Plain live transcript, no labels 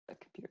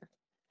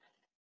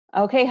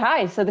Okay,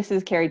 hi. So this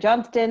is Carrie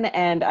Johnston,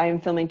 and I'm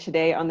filming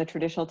today on the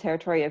traditional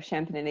territory of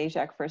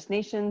Champagnat First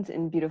Nations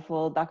in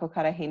beautiful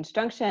Dakota Haines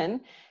Junction.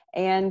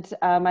 And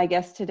my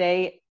guest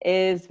today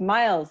is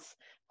Myles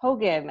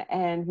Hougen,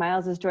 and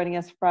Myles is joining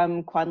us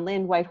from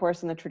Kwanlin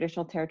Whitehorse in the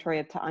traditional territory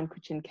of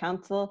Ta'anquichin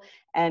Council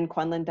and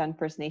Kwanlin Dun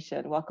First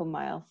Nation. Welcome,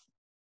 Myles.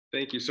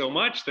 Thank you so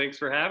much. Thanks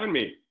for having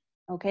me.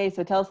 Okay,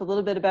 so tell us a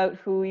little bit about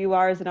who you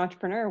are as an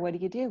entrepreneur. What do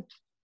you do?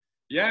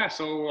 Yeah,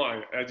 so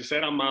as you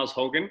said, I'm Myles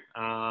Hougen.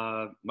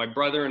 My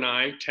brother and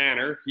I,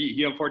 Tanner,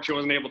 he unfortunately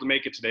wasn't able to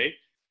make it today,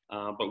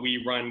 but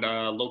we run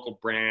a local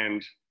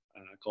brand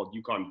called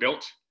Yukon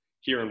Built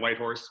here in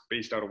Whitehorse,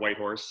 based out of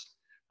Whitehorse.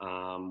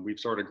 We've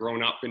sort of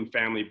grown up in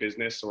family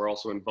business, so we're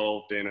also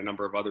involved in a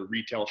number of other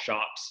retail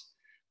shops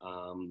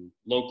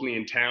locally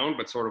in town,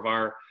 but sort of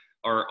our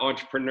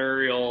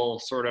entrepreneurial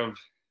sort of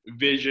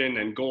vision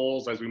and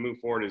goals as we move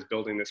forward is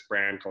building this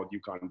brand called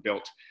Yukon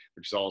Built,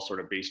 which is all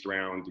sort of based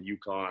around the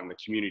Yukon, the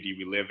community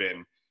we live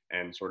in,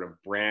 and sort of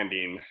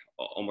branding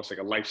almost like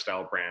a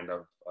lifestyle brand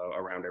of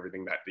around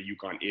everything that the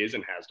Yukon is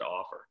and has to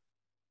offer.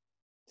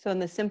 So in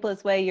the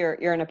simplest way,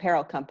 you're an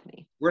apparel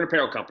company. We're an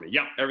apparel company.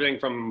 Yeah, everything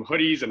from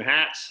hoodies and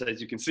hats, as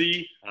you can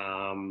see,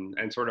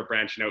 and sort of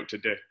branching out to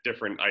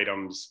different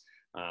items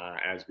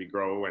as we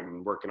grow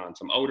and working on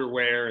some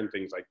outerwear and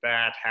things like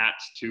that,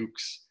 hats,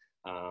 toques.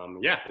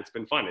 Yeah, it's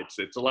been fun.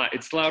 It's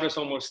allowed us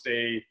almost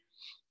a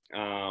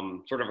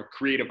sort of a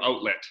creative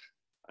outlet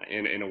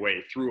in a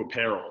way through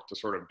apparel to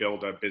sort of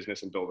build a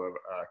business and build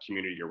a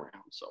community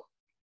around. So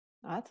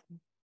Awesome.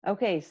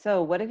 Okay,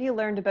 so what have you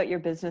learned about your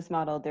business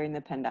model during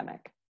the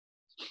pandemic?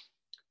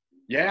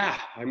 yeah,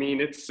 I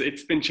mean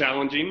it's been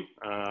challenging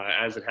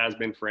as it has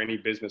been for any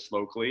business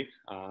locally.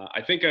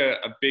 I think a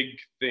big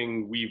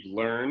thing we've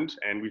learned,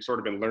 and we've sort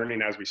of been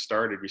learning as we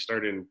started. We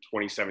started in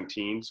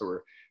 2017, so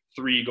we're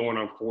 3 going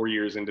on 4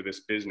 years into this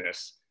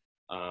business,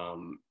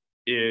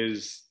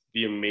 is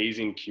the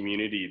amazing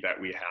community that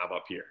we have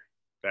up here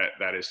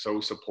that is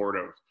so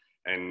supportive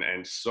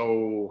and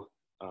so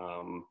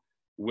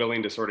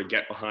willing to sort of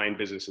get behind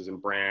businesses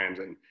and brands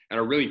and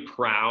are really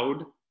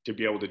proud to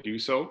be able to do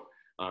so.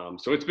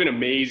 So it's been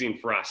amazing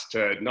for us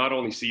to not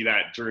only see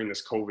that during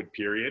this COVID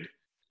period,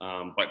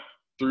 but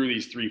through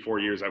these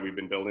 3-4 years that we've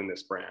been building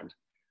this brand.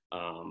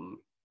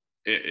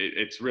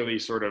 It's really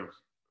sort of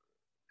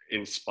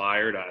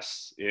inspired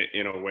us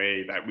in a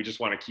way that we just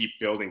want to keep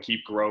building,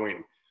 keep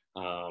growing.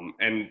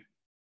 And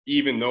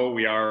even though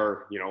we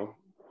are,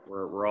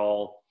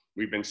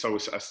 we've been so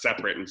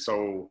separate and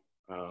so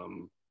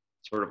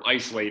sort of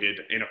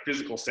isolated in a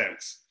physical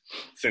sense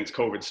since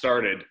COVID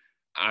started,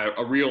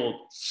 a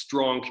real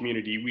strong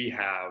community we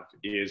have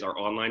is our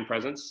online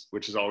presence,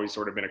 which has always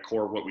sort of been a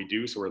core of what we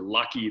do. So we're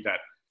lucky that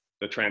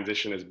the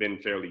transition has been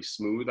fairly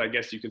smooth, I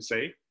guess you could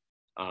say.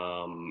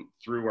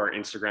 Through our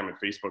Instagram and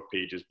Facebook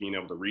pages, being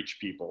able to reach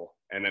people,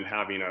 and then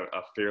having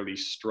a fairly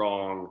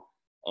strong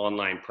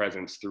online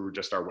presence through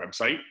just our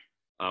website,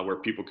 where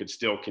people could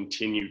still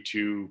continue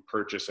to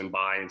purchase and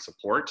buy and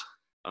support,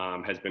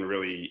 has been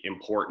really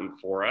important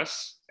for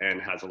us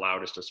and has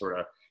allowed us to sort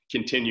of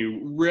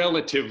continue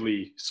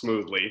relatively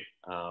smoothly.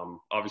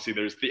 Obviously,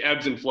 there's the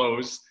ebbs and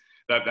flows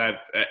that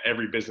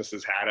every business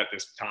has had at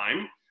this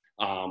time.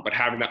 But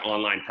having that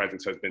online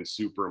presence has been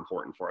super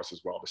important for us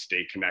as well, to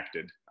stay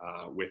connected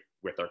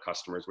with our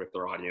customers, with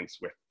their audience,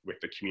 with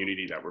the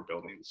community that we're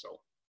building. So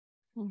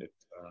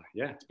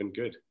it's been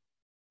good.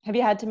 Have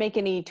you had to make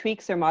any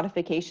tweaks or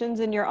modifications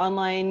in your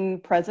online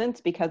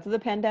presence because of the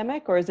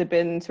pandemic, or has it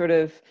been sort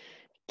of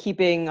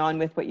keeping on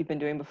with what you've been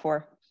doing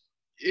before?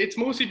 It's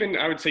mostly been,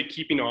 I would say,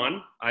 keeping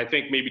on. I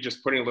think maybe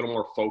just putting a little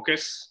more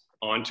focus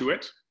onto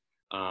it,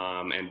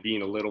 and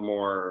being a little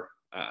more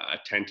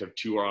attentive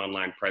to our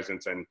online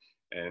presence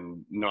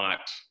and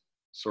not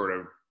sort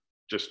of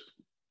just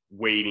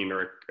waiting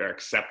or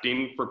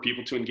accepting for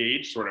people to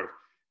engage, sort of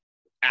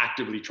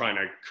actively trying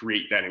to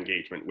create that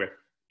engagement with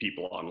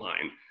people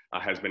online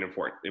has been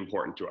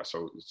important to us.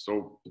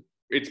 So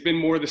it's been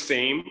more the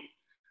same,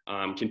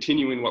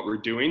 continuing what we're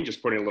doing,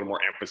 just putting a little more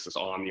emphasis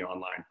on the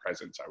online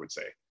presence, I would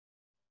say.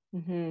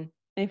 Mm-hmm. And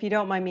if you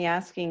don't mind me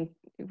asking,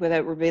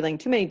 without revealing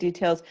too many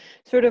details,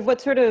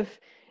 what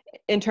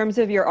in terms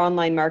of your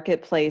online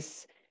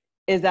marketplace,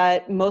 is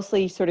that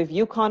mostly sort of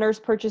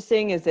Yukoners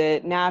purchasing? Is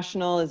it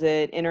national? Is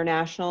it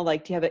international?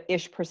 Like, do you have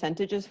ish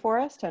percentages for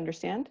us to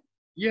understand?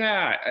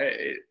 Yeah,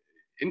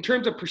 in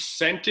terms of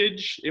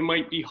percentage, it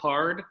might be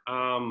hard.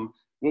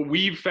 What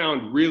we've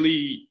found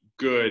really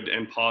good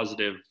and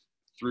positive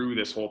through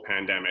this whole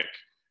pandemic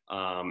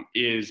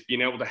is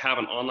being able to have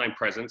an online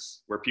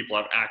presence where people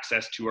have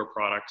access to our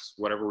products,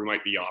 whatever we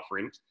might be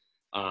offering,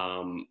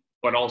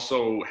 but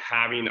also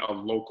having a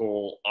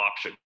local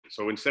option.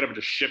 So instead of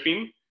just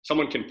shipping,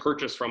 someone can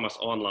purchase from us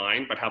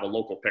online, but have a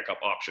local pickup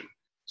option.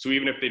 So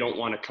even if they don't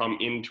want to come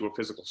into a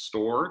physical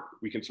store,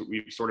 we've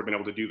sort of been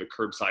able to do the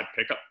curbside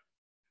pickup.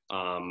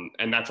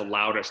 And that's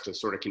allowed us to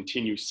sort of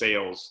continue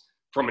sales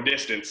from a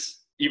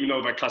distance, even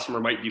though the customer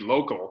might be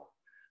local.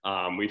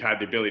 We've had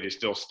the ability to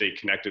still stay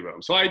connected with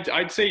them. So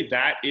I'd say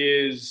that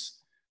is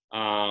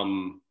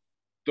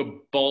the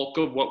bulk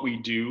of what we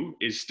do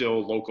is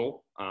still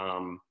local,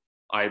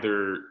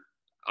 either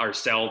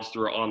ourselves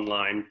through our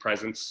online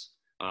presence.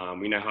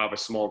 We now have a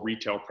small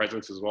retail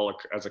presence as well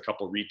as a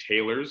couple of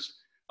retailers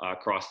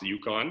across the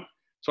Yukon.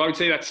 So I would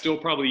say that's still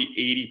probably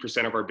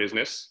 80% of our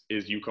business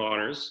is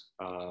Yukoners,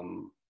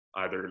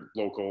 either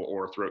local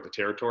or throughout the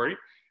territory.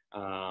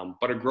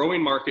 But a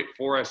growing market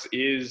for us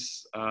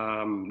is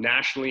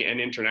nationally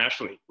and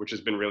internationally, which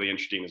has been really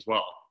interesting as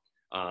well,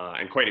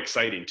 and quite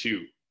exciting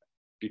too,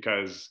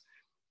 because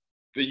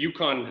the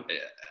Yukon,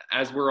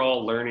 as we're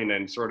all learning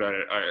and sort of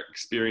are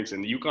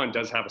experiencing, the Yukon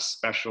does have a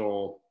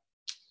special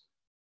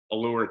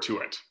allure to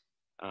it.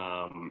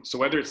 So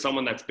whether it's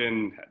someone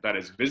that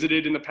has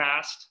visited in the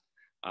past,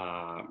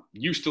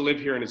 used to live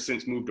here and has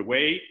since moved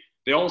away,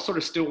 they all sort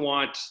of still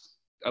want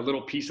a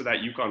little piece of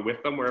that Yukon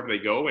with them wherever they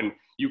go. And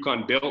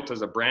Yukon Built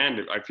as a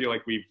brand, I feel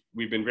like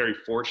we've been very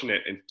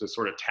fortunate to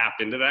sort of tap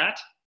into that.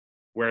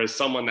 Whereas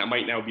someone that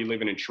might now be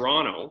living in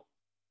Toronto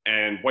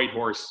and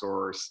Whitehorse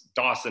or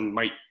Dawson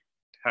might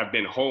have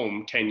been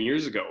home 10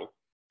 years ago,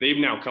 they've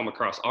now come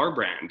across our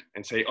brand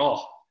and say,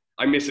 oh,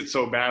 I miss it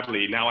so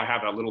badly. Now I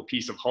have a little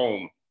piece of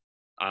home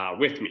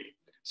with me.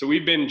 So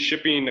we've been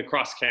shipping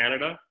across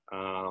Canada,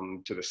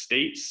 to the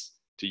States,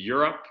 to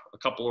Europe, a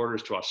couple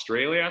orders to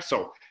Australia.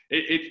 So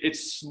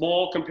it's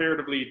small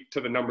comparatively to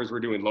the numbers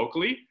we're doing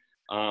locally,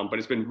 but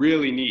it's been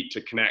really neat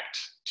to connect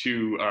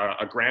to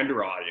a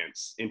grander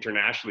audience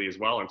internationally as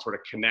well, and sort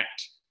of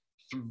connect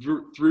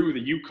through the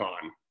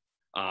Yukon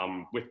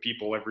with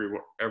people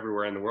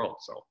everywhere in the world.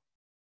 So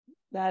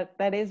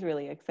that is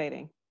really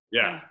exciting.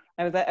 Yeah.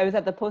 I was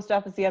at the post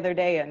office the other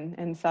day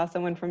and saw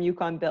someone from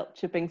Yukon Built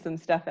shipping some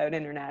stuff out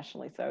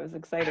internationally. So I was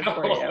excited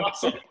for you.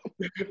 Awesome.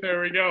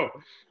 There we go.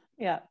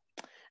 Yeah.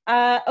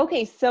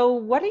 Okay. So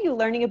what are you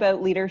learning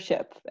about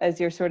leadership as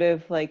you're sort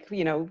of like,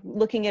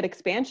 looking at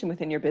expansion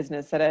within your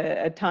business at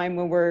a time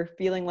when we're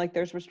feeling like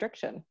there's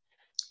restriction?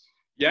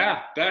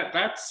 Yeah,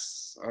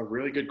 that's a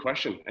really good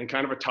question and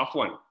kind of a tough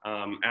one.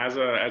 As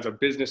a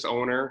business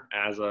owner,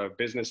 as a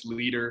business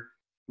leader,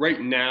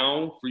 right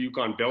now for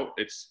Yukon Built,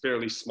 it's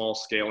fairly small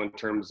scale in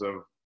terms of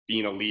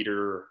being a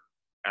leader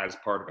as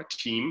part of a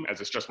team,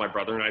 as it's just my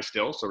brother and I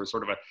still. So we're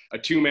sort of a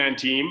two-man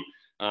team,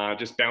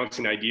 just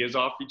bouncing ideas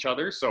off each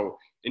other. So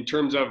in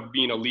terms of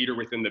being a leader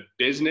within the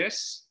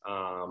business,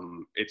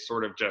 it's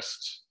sort of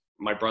just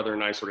my brother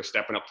and I sort of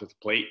stepping up to the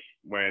plate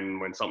when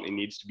something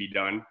needs to be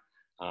done.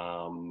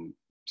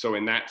 So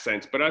in that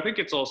sense, but I think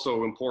it's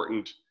also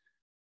important,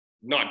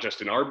 not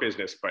just in our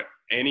business, but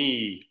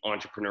any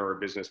entrepreneur or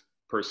business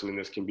person in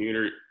this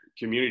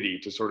community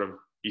to sort of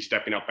be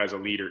stepping up as a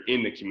leader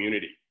in the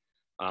community.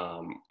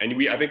 And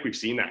I think we've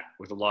seen that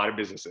with a lot of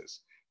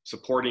businesses,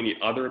 supporting the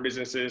other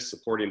businesses,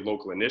 supporting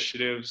local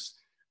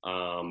initiatives.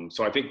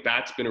 So I think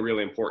that's been a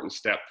really important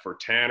step for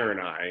Tanner and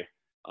I,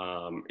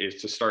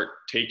 is to start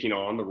taking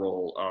on the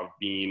role of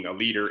being a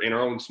leader in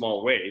our own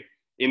small way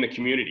in the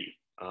community.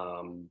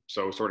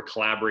 So sort of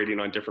collaborating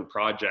on different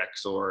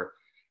projects, or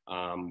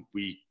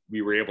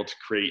we were able to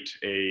create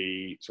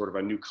a sort of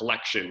a new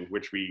collection,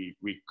 which we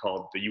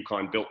called the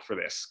Yukon Built for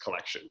This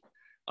collection,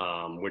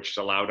 which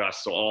allowed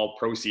us, so all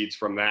proceeds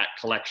from that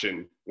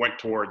collection went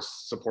towards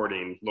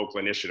supporting local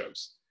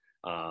initiatives,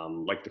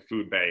 like the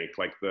food bank,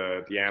 like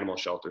the animal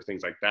shelter,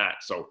 things like that.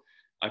 So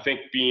I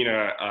think being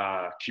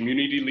a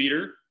community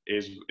leader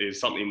is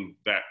something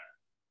that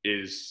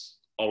is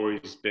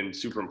always been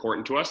super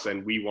important to us,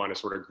 and we want to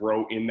sort of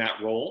grow in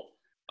that role.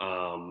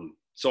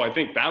 So I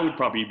think that would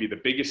probably be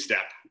the biggest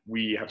step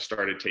we have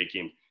started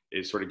taking,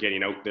 is sort of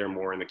getting out there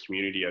more in the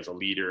community as a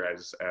leader,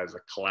 as a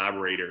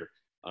collaborator,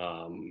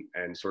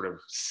 and sort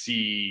of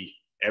see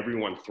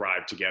everyone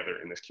thrive together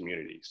in this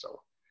community. So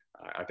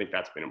I think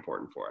that's been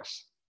important for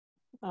us.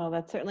 Oh,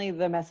 that's certainly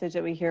the message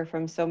that we hear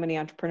from so many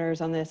entrepreneurs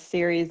on this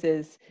series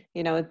is,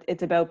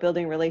 it's about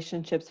building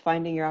relationships,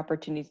 finding your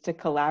opportunities to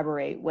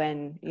collaborate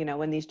when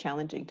these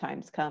challenging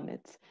times come.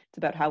 It's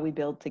about how we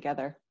build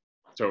together.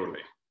 Totally.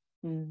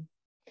 Mm.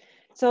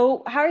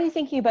 So how are you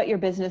thinking about your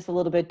business a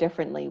little bit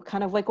differently?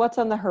 Kind of like what's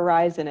on the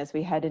horizon as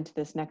we head into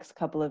this next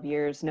couple of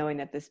years, knowing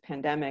that this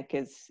pandemic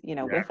is,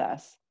 with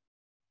us?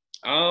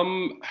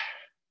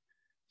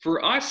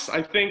 For us,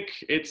 I think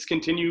it's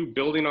continue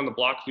building on the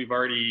blocks we've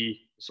already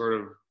sort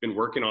of been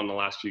working on the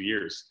last few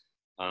years.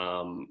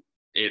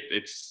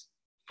 It's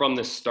from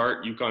the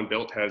start, Yukon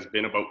Built has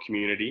been about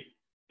community.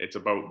 It's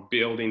about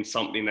building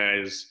something that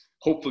is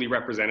hopefully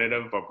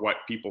representative of what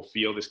people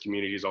feel this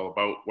community is all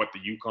about, what the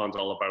Yukon's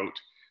all about.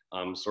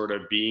 Sort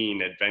of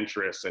being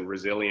adventurous and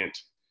resilient.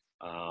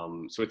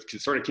 So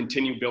it's sort of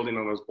continue building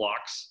on those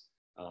blocks.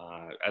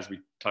 As we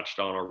touched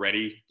on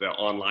already, the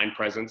online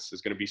presence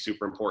is going to be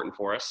super important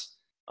for us,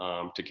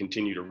 to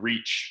continue to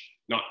reach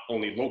not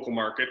only local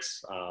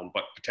markets,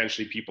 but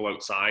potentially people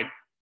outside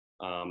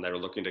that are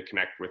looking to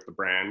connect with the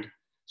brand.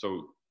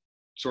 So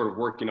sort of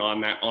working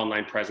on that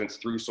online presence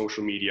through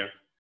social media,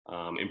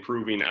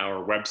 improving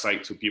our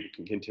website so people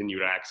can continue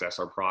to access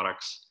our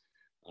products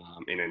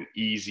in an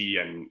easy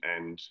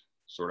and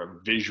sort of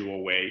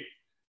visual way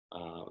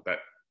that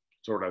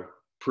sort of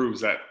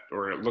proves that,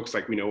 or it looks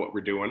like we know what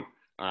we're doing.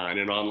 and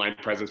an online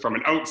presence from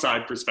an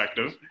outside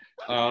perspective.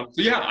 So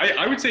yeah,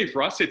 I would say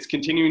for us, it's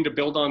continuing to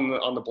build on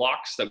the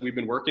blocks that we've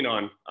been working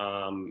on,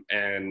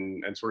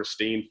 and sort of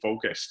staying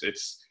focused.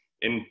 It's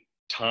in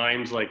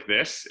times like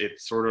this, it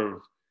sort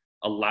of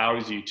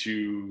allows you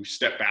to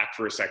step back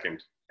for a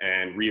second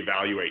and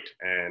reevaluate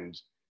and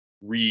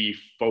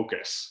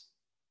refocus,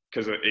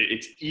 because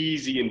it's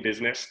easy in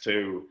business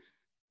to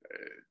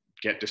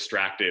get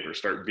distracted or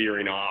start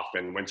veering off.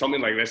 And when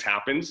something like this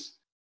happens,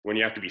 when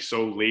you have to be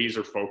so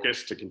laser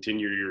focused to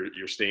continue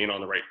your staying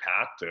on the right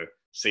path to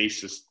stay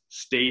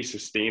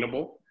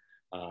sustainable,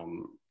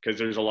 because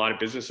there's a lot of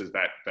businesses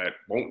that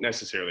won't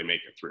necessarily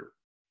make it through.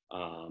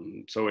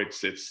 So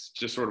it's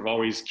just sort of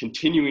always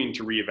continuing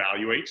to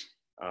reevaluate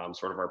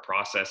sort of our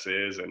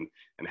processes and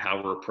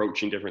how we're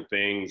approaching different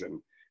things,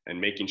 and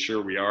making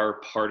sure we are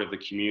part of the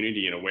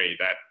community in a way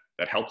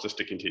that helps us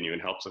to continue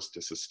and helps us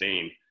to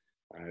sustain,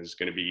 is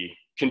going to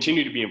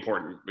continue to be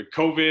important. With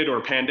COVID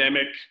or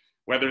pandemic,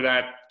 whether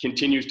that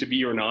continues to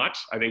be or not,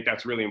 I think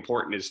that's really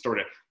important, is sort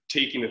of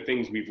taking the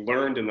things we've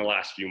learned in the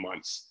last few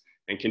months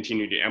and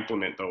continue to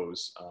implement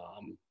those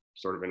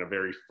sort of in a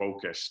very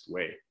focused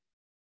way.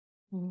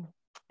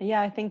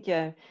 Yeah, I think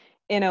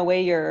in a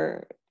way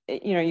your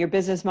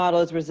business model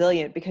is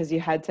resilient because you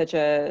had such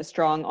a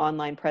strong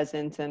online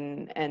presence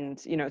and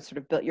sort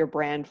of built your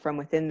brand from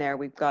within there.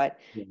 We've got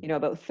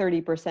about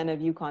 30%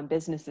 of Yukon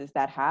businesses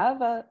that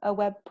have a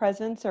web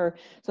presence, so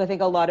I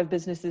think a lot of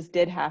businesses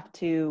did have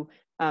to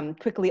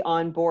quickly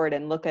onboard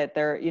and look at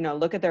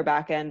their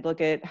back end, look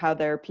at how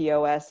their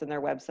POS and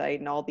their website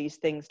and all these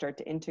things start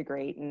to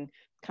integrate and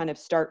kind of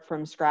start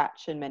from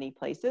scratch in many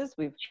places.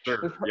 We've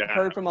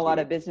heard from a lot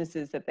of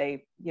businesses that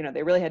they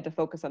really had to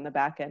focus on the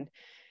back end.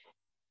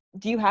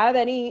 Do you have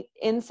any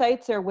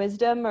insights or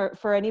wisdom or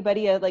for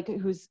anybody like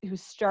who's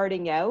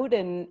starting out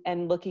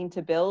and looking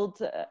to build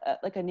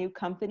like a new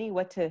company,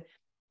 what to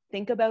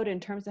think about in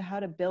terms of how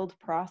to build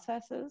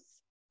processes?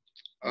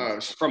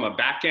 From a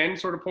back end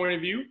sort of point of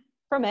view?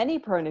 From any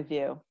point of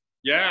view.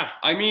 Yeah,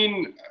 I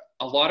mean,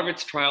 a lot of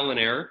it's trial and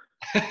error.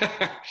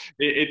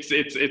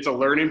 It's a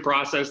learning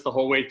process the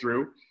whole way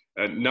through.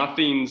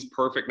 Nothing's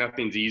perfect,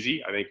 nothing's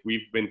easy. I think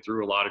we've been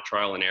through a lot of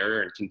trial and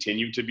error and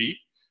continue to be.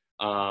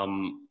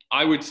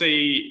 I would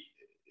say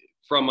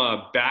from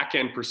a back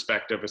end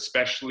perspective,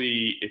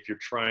 especially if you're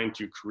trying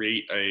to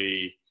create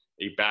a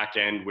back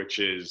end which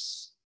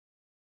is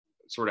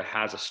sort of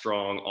has a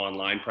strong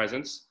online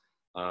presence.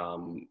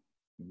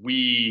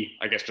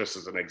 I guess just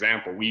as an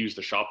example, we use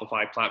the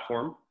Shopify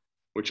platform,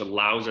 which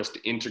allows us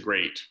to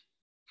integrate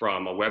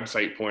from a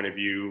website point of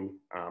view.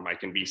 I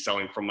can be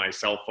selling from my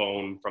cell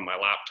phone, from my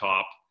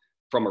laptop,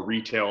 from a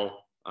retail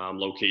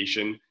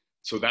location.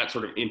 So that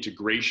sort of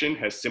integration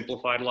has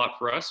simplified a lot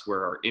for us,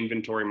 where our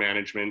inventory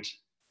management,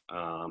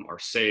 our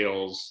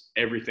sales,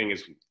 everything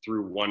is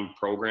through one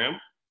program.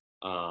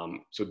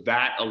 So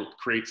that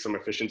creates some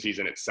efficiencies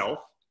in itself,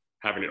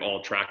 having it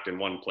all tracked in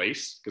one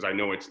place, because I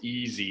know it's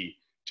easy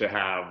to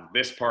have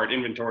this part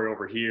inventory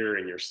over here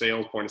and your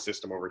sales point of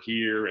system over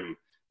here and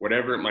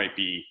whatever it might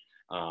be.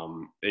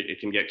 It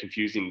can get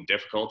confusing and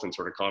difficult and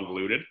sort of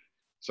convoluted.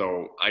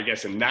 So I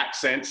guess in that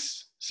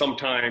sense,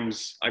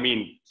 sometimes,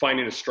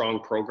 finding a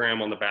strong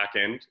program on the back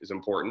end is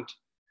important.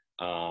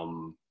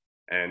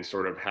 And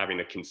sort of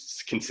having a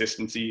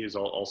consistency is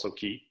also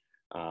key.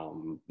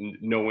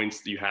 Knowing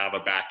you have a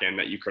back end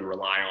that you can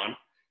rely on.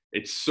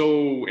 It's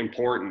so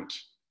important.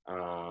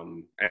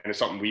 And it's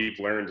something we've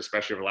learned,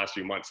 especially over the last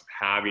few months, of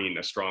having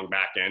a strong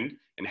back end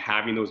and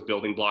having those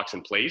building blocks in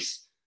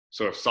place.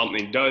 So if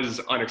something does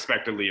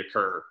unexpectedly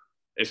occur,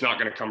 it's not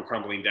going to come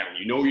crumbling down.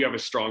 You have a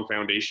strong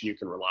foundation you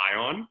can rely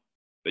on,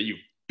 that you've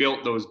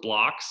built those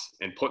blocks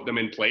and put them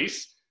in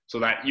place, so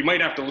that you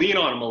might have to lean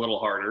on them a little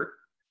harder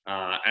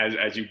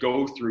as you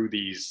go through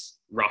these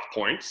rough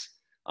points.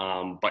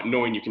 But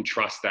knowing you can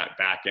trust that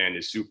back end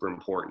is super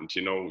important,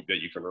 to know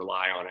that you can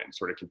rely on it and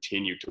sort of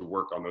continue to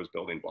work on those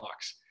building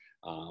blocks.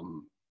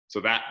 So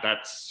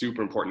that's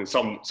super important.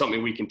 And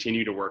something we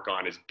continue to work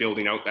on is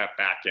building out that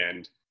back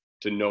end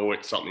to know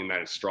it's something that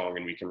is strong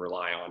and we can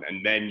rely on.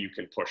 And then you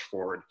can push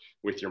forward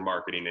with your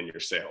marketing and your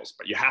sales.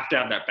 But you have to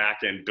have that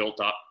back end built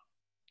up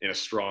in a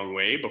strong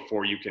way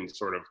before you can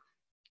sort of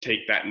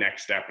take that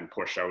next step and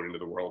push out into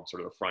the world,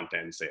 sort of the front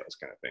end sales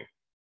kind of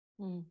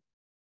thing.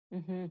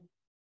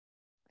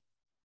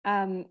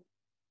 Mm-hmm.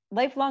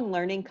 Lifelong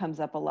learning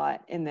comes up a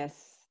lot in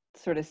this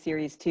sort of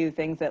series too,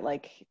 things that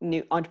like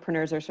new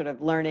entrepreneurs are sort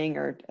of learning,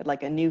 or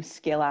like a new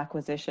skill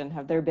acquisition.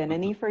 Have there been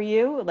any for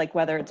you, like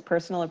whether it's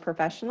personal or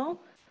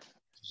professional?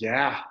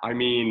 Yeah,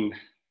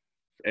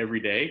 every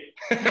day.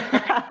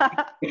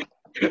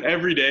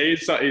 Every day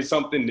is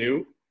something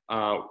new,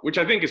 which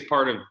I think is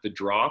part of the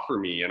draw for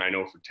me. And I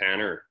know for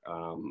Tanner,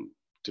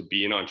 to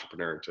be an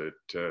entrepreneur,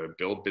 to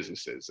build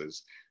businesses,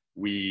 is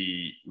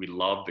we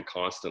love the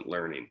constant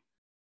learning.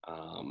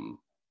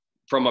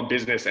 From a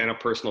business and a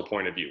personal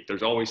point of view,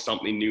 there's always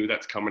something new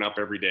that's coming up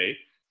every day.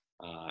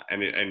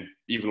 And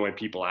even when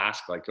people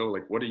ask like, oh,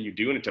 like, what do you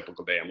do in a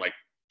typical day? I'm like,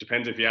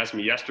 depends if you ask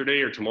me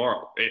yesterday or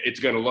tomorrow. It's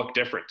going to look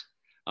different.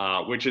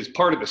 which is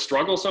part of the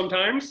struggle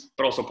sometimes,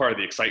 but also part of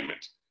the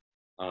excitement.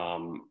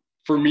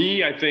 For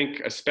me, I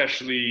think,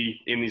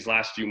 especially in these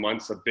last few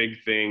months, a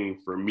big thing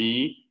for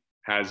me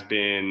has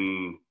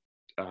been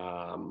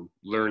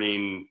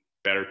learning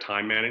better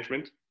time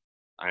management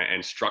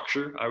and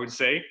structure, I would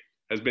say,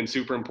 has been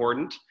super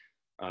important,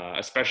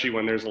 especially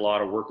when there's a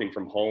lot of working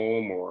from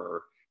home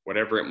or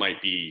whatever it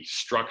might be.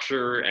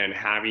 Structure and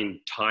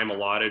having time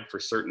allotted for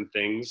certain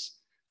things.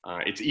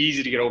 It's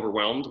easy to get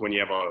overwhelmed when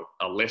you have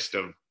a list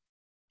of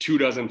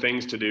 24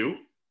 things to do,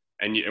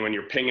 and when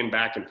you're pinging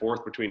back and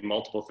forth between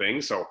multiple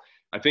things. So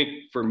I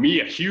think for me,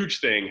 a huge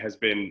thing has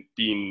been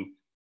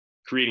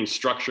creating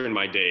structure in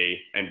my day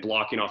and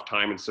blocking off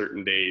time in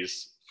certain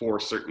days for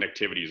certain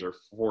activities or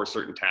for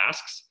certain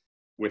tasks.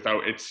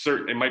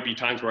 It might be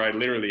times where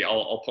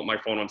I'll put my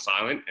phone on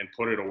silent and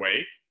put it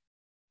away,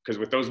 because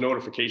with those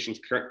notifications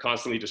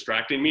constantly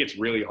distracting me, it's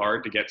really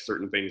hard to get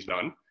certain things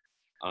done.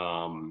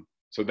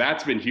 So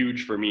that's been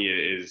huge for me,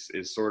 is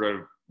sort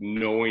of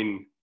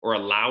knowing or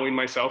allowing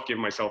myself,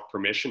 giving myself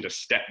permission to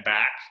step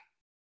back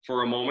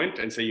for a moment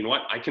and say, you know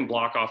what, I can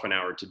block off an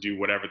hour to do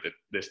whatever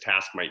this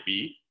task might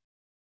be.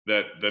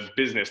 The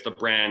business, the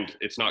brand,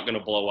 it's not going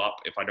to blow up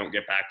if I don't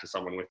get back to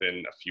someone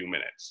within a few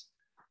minutes.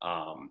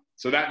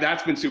 So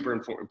that's been super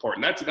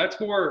important. That's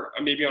more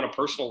maybe on a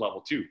personal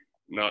level too,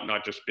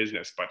 not just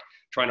business, but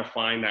trying to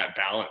find that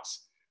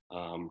balance,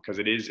 because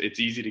it's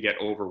easy to get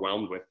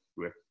overwhelmed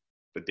with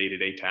the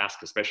day-to-day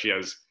task, especially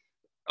as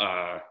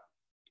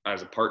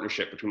a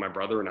partnership between my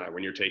brother and I,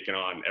 when you're taking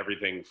on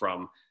everything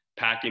from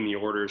packing the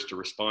orders to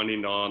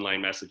responding to online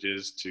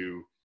messages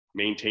to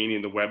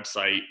maintaining the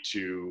website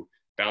to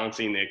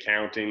balancing the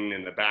accounting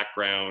in the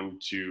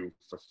background to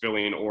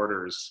fulfilling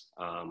orders.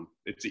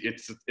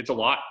 It's a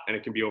lot, and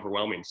it can be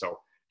overwhelming. So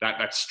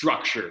that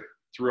structure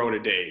throughout a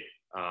day,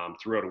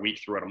 throughout a week,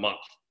 throughout a month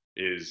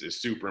is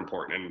super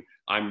important. And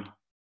I'm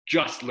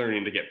just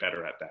learning to get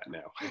better at that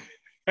now.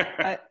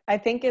 I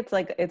think it's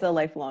a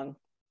lifelong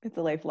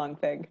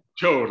thing.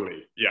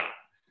 Totally. Yeah.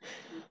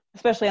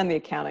 Especially on the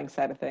accounting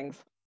side of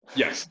things.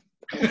 Yes.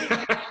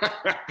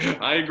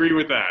 I agree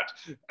with that.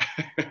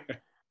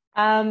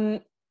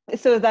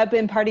 So has that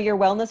been part of your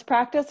wellness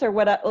practice, or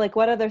what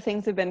other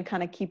things have been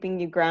kind of keeping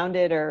you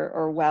grounded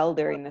or well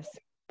during this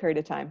period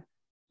of time?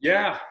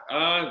 Yeah,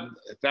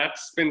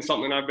 that's been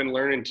something I've been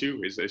learning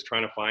too, is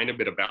trying to find a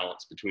bit of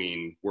balance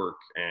between work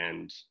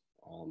and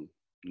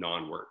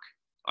non-work.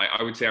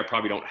 I would say I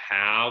probably don't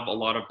have a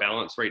lot of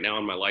balance right now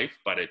in my life,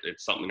 but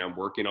it's something I'm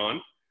working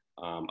on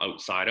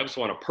outside of.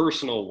 So on a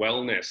personal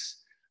wellness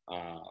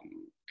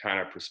kind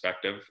of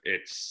perspective,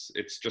 it's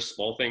just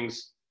small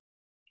things.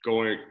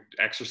 Going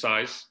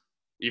exercise,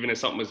 even if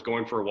something is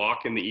going for a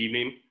walk in the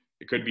evening.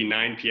 It could be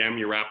 9 p.m.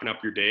 You're wrapping up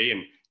your day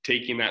and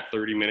taking that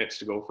 30 minutes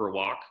to go for a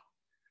walk.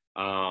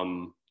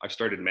 I've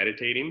started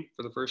meditating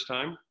for the first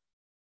time.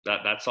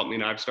 That's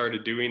something I've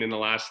started doing in the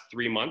last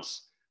 3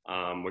 months,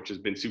 which has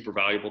been super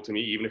valuable to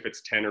me, even if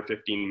it's 10 or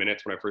 15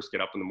 minutes when I first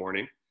get up in the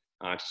morning,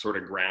 to sort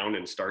of ground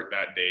and start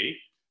that day.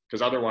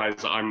 Because otherwise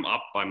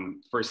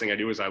first thing I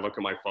do is I look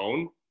at my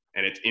phone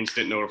and it's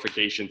instant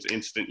notifications,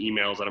 instant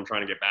emails that I'm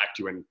trying to get back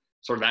to. And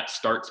sort of that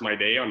starts my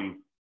day on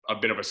a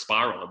bit of a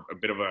spiral, a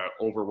bit of a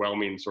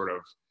overwhelming sort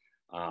of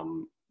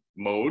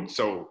mode.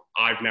 So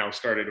I've now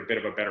started a bit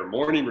of a better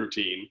morning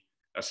routine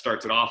that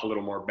starts it off a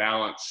little more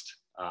balanced,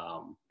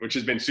 which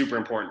has been super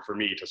important for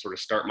me to sort of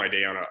start my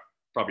day on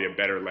probably a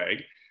better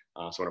leg.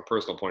 So on a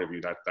personal point of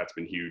view, that's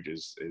been huge,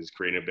 is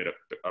creating a bit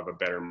of a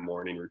better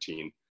morning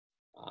routine.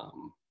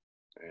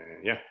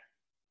 Yeah.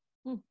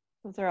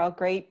 Those are all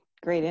great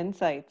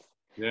insights.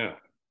 Yeah.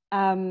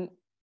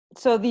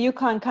 So the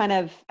Yukon kind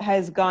of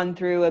has gone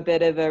through a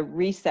bit of a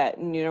reset,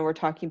 and we're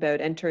talking about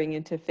entering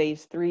into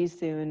phase 3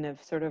 soon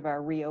of sort of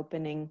our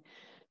reopening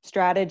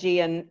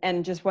strategy,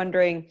 and just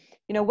wondering,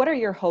 what are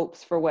your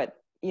hopes for what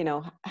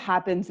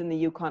happens in the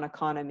Yukon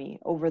economy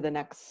over the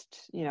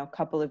next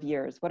couple of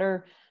years? What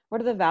are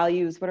the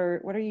values? What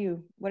are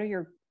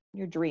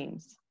your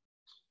dreams?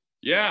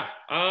 Yeah,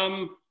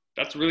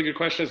 that's a really good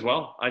question as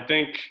well. I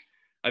think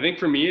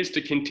for me is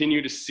to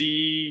continue to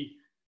see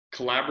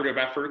collaborative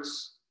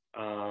efforts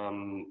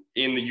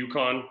in the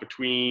Yukon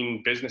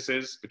between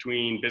businesses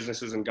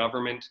and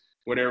government,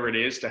 whatever it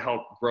is, to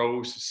help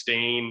grow,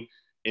 sustain,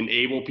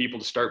 enable people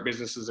to start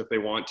businesses if they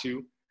want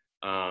to.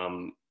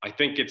 I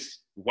think it's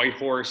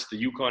Whitehorse, the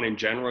Yukon in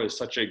general, is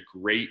such a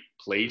great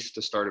place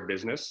to start a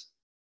business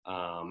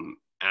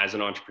as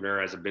an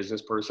entrepreneur, as a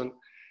business person.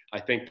 I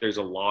think there's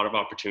a lot of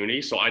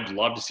opportunity. So I'd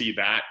love to see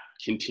that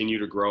continue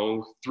to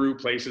grow through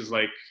places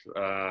like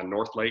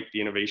North Lake,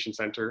 the Innovation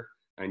Center,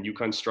 and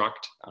Yukon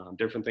Struct,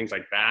 different things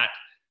like that.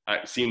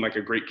 Seem like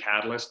a great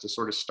catalyst to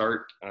sort of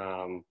start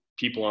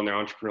people on their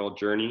entrepreneurial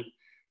journey.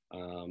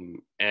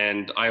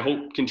 And I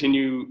hope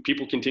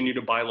people continue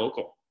to buy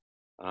local,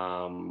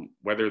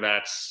 whether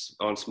that's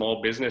on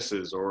small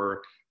businesses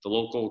or the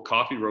local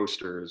coffee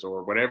roasters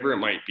or whatever it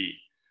might be.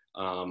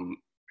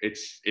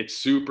 It's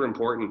super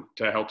important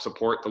to help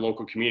support the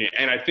local community.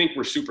 And I think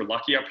we're super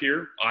lucky up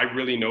here. I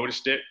really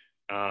noticed it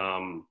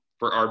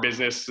for our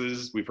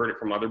businesses, we've heard it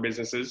from other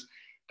businesses,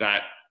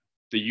 that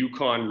the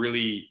Yukon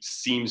really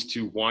seems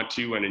to want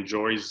to and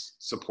enjoys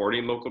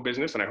supporting local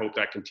business. And I hope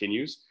that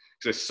continues,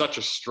 because it's such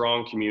a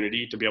strong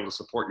community to be able to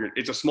support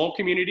it's a small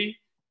community,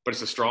 but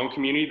it's a strong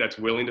community that's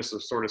willing to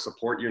sort of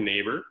support your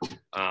neighbor.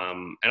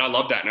 And I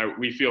love that. And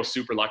we feel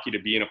super lucky to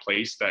be in a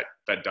place that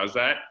does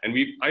that. And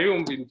I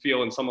even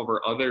feel in some of our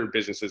other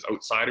businesses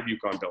outside of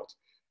Yukon Built,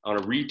 on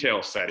a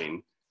retail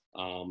setting,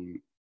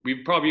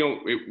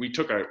 we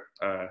took a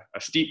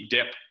steep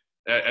dip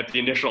at the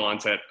initial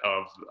onset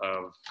of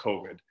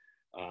COVID.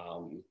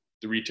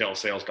 The retail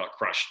sales got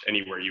crushed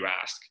anywhere you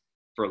ask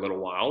for a little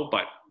while,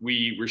 but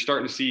we're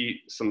starting to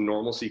see some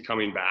normalcy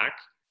coming back.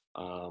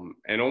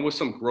 And almost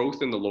some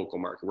growth in the local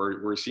market.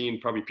 We're seeing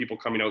probably people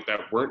coming out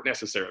that weren't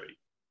necessarily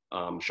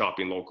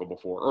shopping local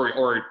before,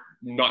 or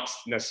not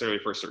necessarily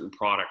for a certain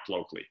product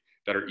locally,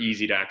 that are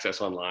easy to access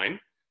online.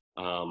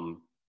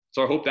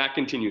 So I hope that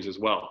continues as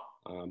well,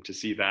 to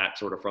see that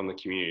sort of from the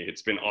community.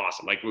 It's been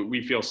awesome. Like,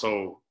 we feel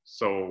so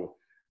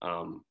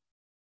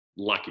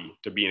lucky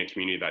to be in a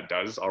community that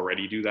does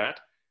already do that.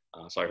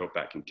 So I hope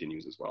that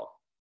continues as well.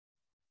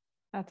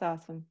 That's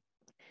awesome.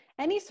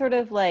 Any sort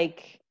of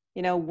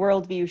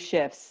worldview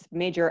shifts,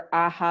 major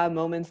aha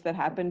moments that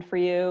happened for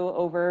you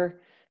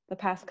over the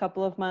past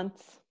couple of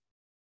months?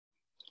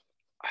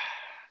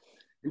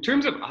 In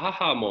terms of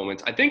aha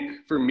moments, I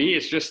think for me,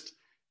 it's just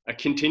a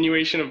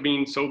continuation of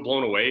being so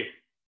blown away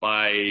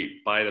by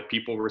the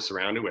people we're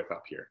surrounded with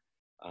up here,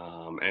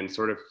 and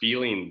sort of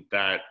feeling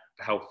that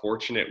how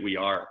fortunate we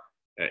are.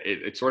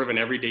 It's sort of an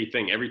everyday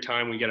thing. Every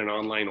time we get an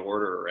online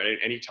order, or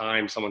any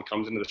time someone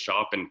comes into the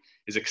shop and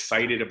is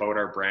excited about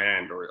our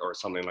brand or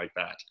something like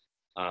that,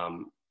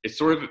 it's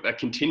sort of a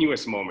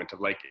continuous moment of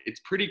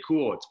it's pretty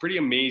cool. It's pretty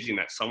amazing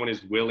that someone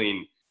is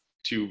willing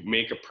to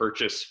make a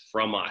purchase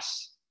from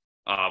us,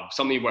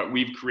 something what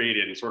we've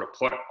created and sort of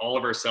put all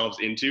of ourselves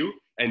into,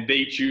 and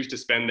they choose to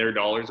spend their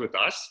dollars with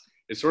us.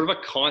 It's sort of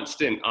a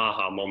constant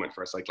aha moment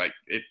for us.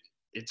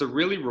 It's a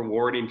really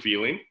rewarding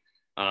feeling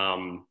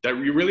that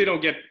we really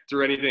don't get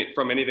through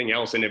anything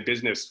else in a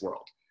business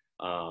world.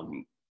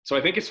 So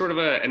I think it's sort of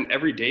an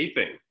everyday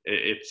thing.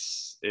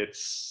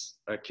 It's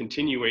a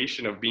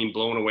continuation of being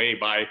blown away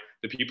by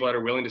the people that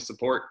are willing to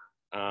support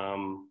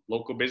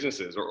local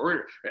businesses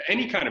or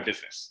any kind of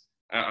business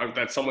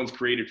that someone's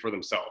created for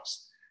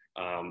themselves.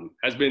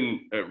 Has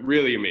been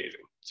really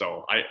amazing.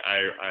 So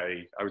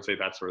I would say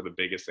that's sort of the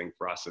biggest thing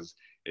for us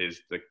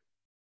is the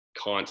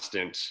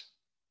constant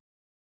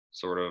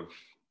sort of,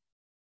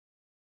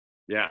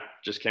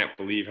 just can't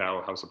believe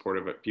how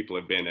supportive people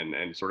have been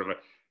and sort of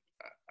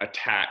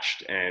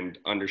attached and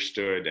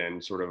understood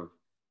and sort of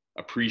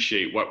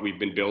appreciate what we've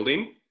been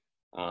building,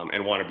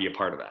 and want to be a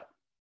part of that.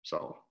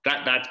 So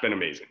that's been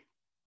amazing.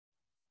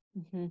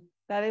 Mm-hmm.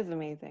 That is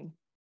amazing.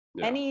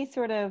 Yeah. Any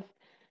sort of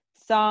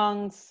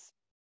songs,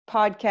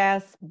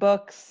 podcasts,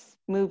 books,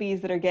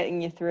 movies that are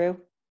getting you through?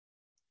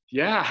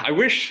 Yeah, I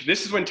wish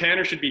this is when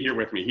Tanner should be here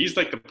with me. He's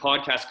like the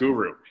podcast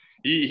guru.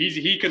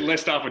 He could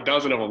list off a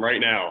dozen of them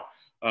right now.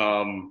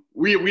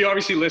 We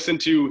obviously listen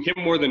to him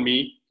more than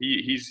me.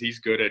 He's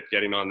good at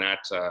getting on that.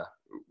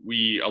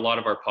 A lot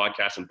of our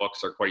podcasts and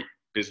books are quite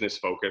business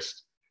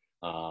focused.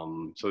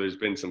 So there's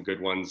been some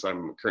good ones.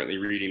 I'm currently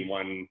reading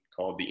one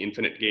called The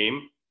Infinite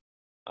Game,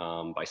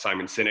 by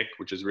Simon Sinek,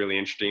 which is really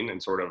interesting,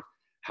 and sort of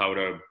how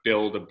to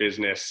build a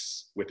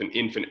business with an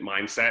infinite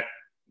mindset,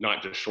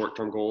 not just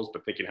short-term goals,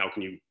 but thinking how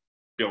can you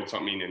build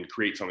something and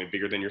create something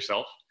bigger than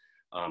yourself,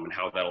 and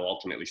how that'll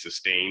ultimately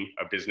sustain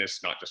a business,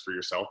 not just for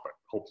yourself, but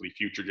hopefully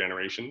future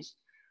generations.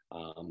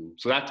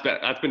 So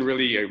that's been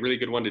really a really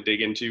good one to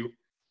dig into.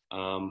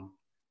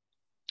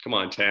 Come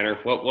on, Tanner.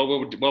 What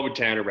would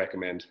Tanner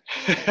recommend?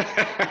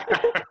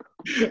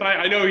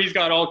 I know he's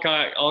got all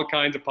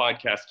kinds of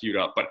podcasts queued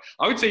up, but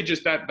I would say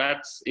just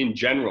that's in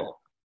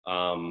general,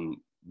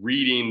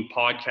 reading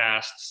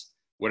podcasts,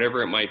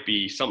 whatever it might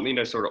be, something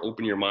to sort of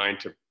open your mind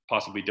to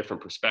possibly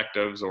different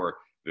perspectives, or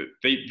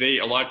they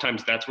a lot of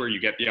times that's where you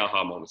get the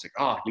aha moments. You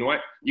know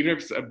what? Even if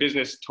it's a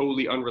business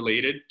totally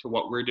unrelated to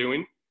what we're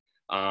doing,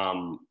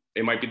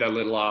 it might be that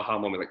little aha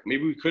moment.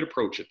 Maybe we could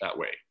approach it that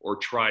way or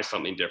try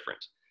something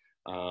different.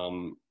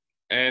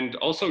 And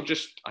also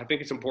I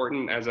think it's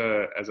important as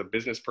a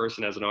business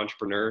person, as an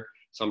entrepreneur,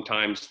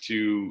 sometimes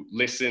to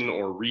listen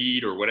or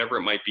read or whatever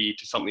it might be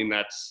to something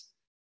that's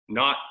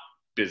not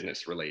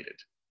business related,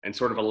 and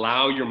sort of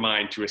allow your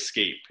mind to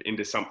escape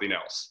into something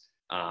else,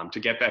 to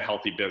get that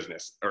healthy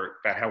business or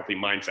that healthy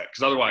mindset.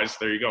 Because otherwise,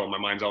 there you go, my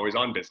mind's always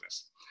on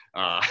business.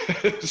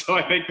 So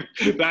I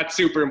think that's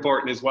super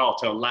important as well,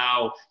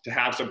 to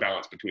have some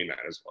balance between that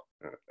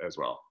as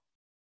well.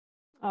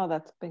 Oh,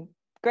 that's been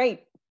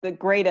great. The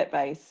great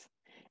advice.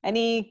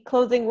 Any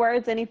closing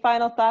words, any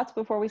final thoughts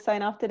before we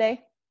sign off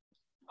today?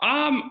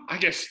 I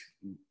guess,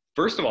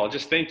 first of all,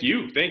 just thank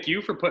you. Thank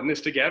you for putting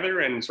this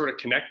together and sort of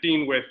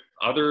connecting with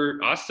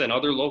us and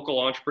other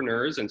local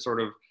entrepreneurs, and sort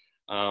of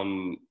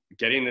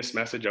getting this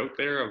message out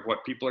there of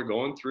what people are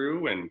going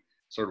through and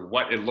sort of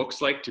what it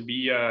looks like to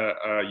be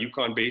a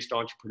Yukon-based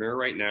entrepreneur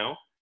right now.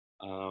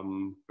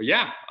 But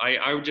yeah,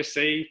 I would just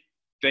say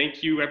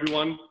thank you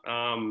everyone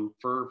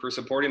for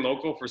supporting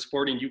local, for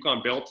supporting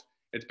Yukon Built.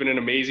 It's been an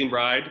amazing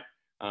ride.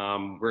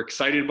 We're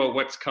excited about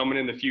what's coming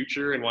in the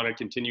future and want to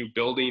continue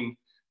building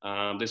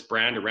this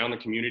brand around the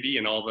community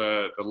and all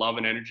the love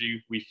and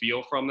energy we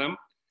feel from them.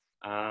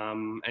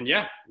 And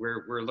yeah,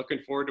 we're looking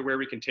forward to where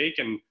we can take,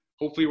 and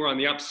hopefully we're on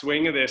the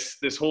upswing of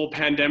this whole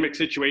pandemic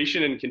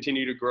situation and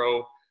continue to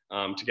grow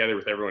together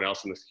with everyone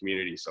else in this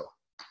community. So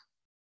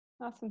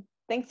awesome.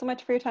 Thanks so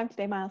much for your time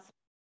today, Myles.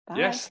 Bye.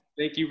 Yes,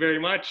 thank you very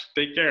much.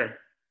 Take care.